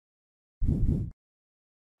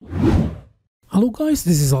Hello guys,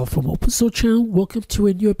 this is Al from Open Source Channel. Welcome to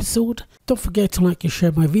a new episode. Don't forget to like and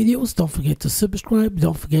share my videos. Don't forget to subscribe.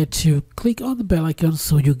 Don't forget to click on the bell icon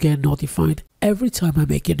so you get notified every time I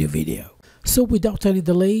make a new video. So without any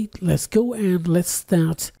delay, let's go and let's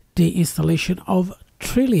start the installation of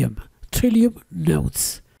Trilium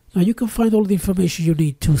Notes. Now you can find all the information you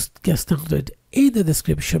need to get started in the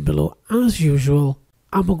description below. As usual,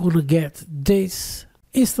 I'm going to get this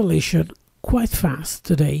installation quite fast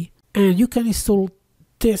today. And you can install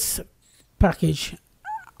this package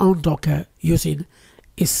on Docker using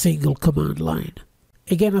a single command line.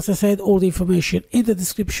 Again, as I said, all the information in the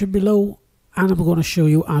description below, and I'm going to show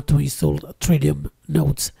you how to install Trilium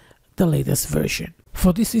Notes, the latest version.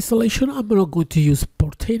 For this installation, I'm not going to use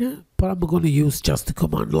Portainer, but I'm going to use just the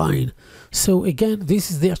command line. So again, this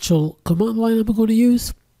is the actual command line I'm going to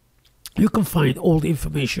use. You can find all the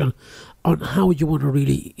information on how you want to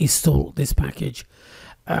really install this package.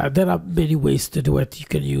 There are many ways to do it. You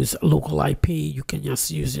can use local IP, you can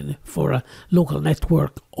just use it for a local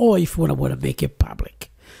network, or if you want to make it public.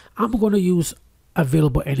 I'm going to use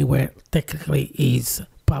available anywhere, technically is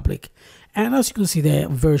public. And as you can see, the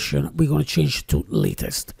version we're going to change to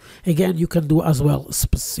latest. Again, you can do as well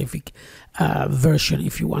specific version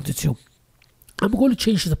if you wanted to. I'm going to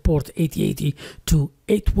change the port 8080 to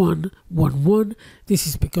 8111. This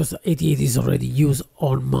is because 8080 is already used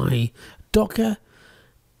on my Docker.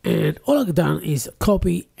 And all I've done is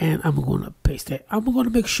copy and I'm going to paste it. I'm going to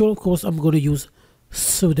make sure, of course, I'm going to use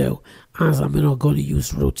sudo as I'm not going to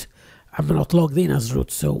use root. I'm not logged in as root,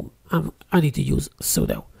 so I need to use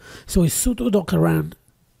sudo. So it's sudo docker run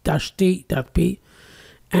 -t.p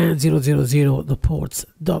and 000 the ports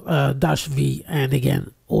 -v, and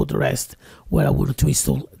again all the rest where I wanted to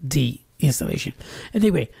install the installation.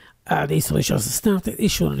 Anyway, the installation has started. It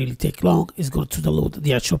shouldn't really take long. It's going to download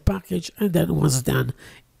the actual package, and then once done,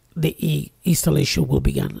 the installation will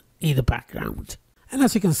begin in the background. And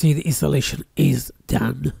as you can see, the installation is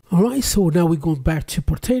done. Alright, so now we're going back to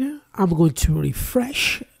Portainer. I'm going to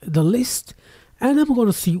refresh the list and I'm going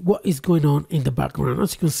to see what is going on in the background.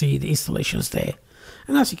 As you can see, the installation is there.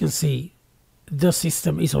 And as you can see, the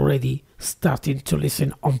system is already starting to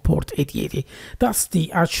listen on port 8080. That's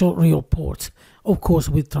the actual real port. Of course,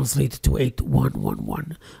 we translate it to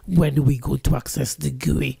 8111 when we go to access the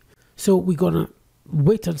GUI. So we're going to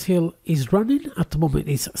wait until it's running. At the moment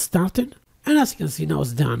it's starting, and as you can see, now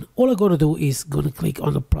it's done. All I'm going to do is going to click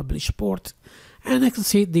on the publish port, and I can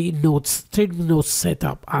see the notes, Trilium Notes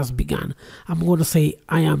setup has begun. I'm going to say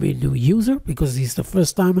I am a new user because this is the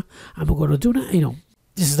first time I'm going to do that.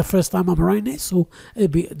 This is the first time I'm running it, so it'll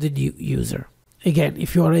be the new user. Again,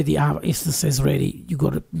 if you already have instances ready, you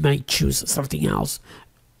might choose something else.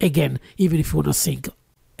 Again, even if you want to sync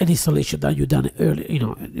an installation that you done earlier,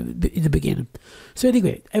 in the beginning. So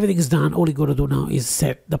anyway, everything is done. All you got to do now is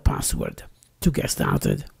set the password to get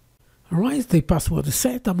started. Alright, the password is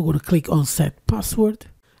set. I'm going to click on set password,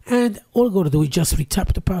 and all I'm going to do is just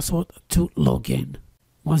retap the password to log in.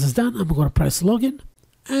 Once it's done, I'm going to press login,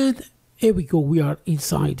 and here we go. We are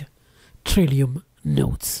inside Trilium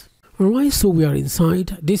Notes. Alright, so we are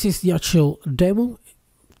inside. This is the actual demo.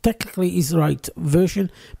 Technically is the right version,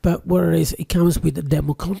 but whereas it comes with the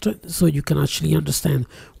demo content, so you can actually understand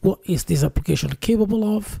what is this application capable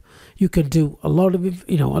of. You can do a lot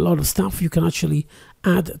of stuff. You can actually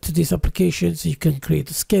add to these applications. You can create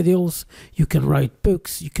schedules, you can write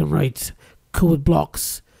books, you can write code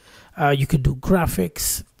blocks, you can do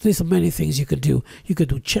graphics. There's many things you can do. You can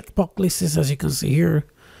do checkbox lists, as you can see here.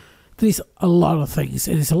 There's a lot of things,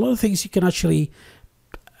 and there's a lot of things you can actually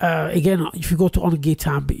again, if you go to on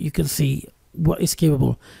GitHub, you can see what is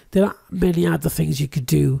capable. There are many other things you could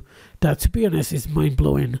do that, to be honest, is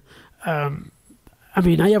mind-blowing. I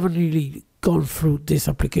mean, I haven't really gone through this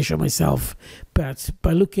application myself, but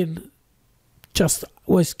by looking just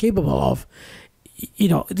what it's capable of,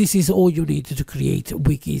 this is all you need to create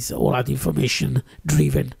wikis, all that information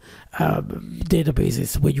driven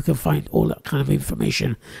databases where you can find all that kind of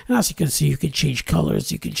information. And as you can see, you can change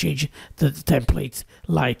colors, you can change the templates,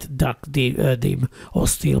 light, dark, dim, or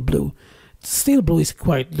steel blue. Steel blue is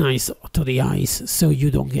quite nice to the eyes, so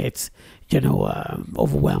you don't get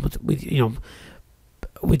overwhelmed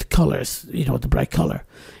with colors, the bright color.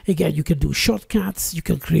 Again, you can do shortcuts, you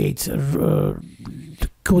can create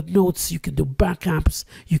code notes, you can do backups,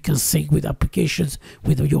 you can sync with applications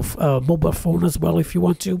with your mobile phone as well if you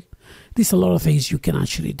want to. There's a lot of things you can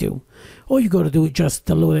actually do. All you got to do is just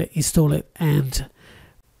download it, install it, and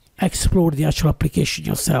explore the actual application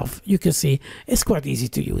yourself. You can see it's quite easy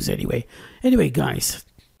to use anyway. Anyway, guys,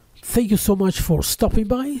 thank you so much for stopping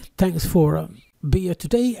by. Thanks for be here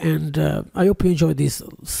today, and I hope you enjoyed this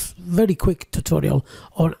very quick tutorial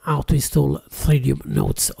on how to install Trilium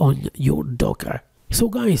Notes on your Docker. So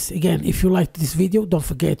guys, again, if you liked this video, don't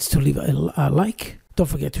forget to leave a like, don't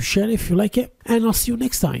forget to share if you like it, and I'll see you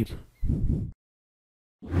next time.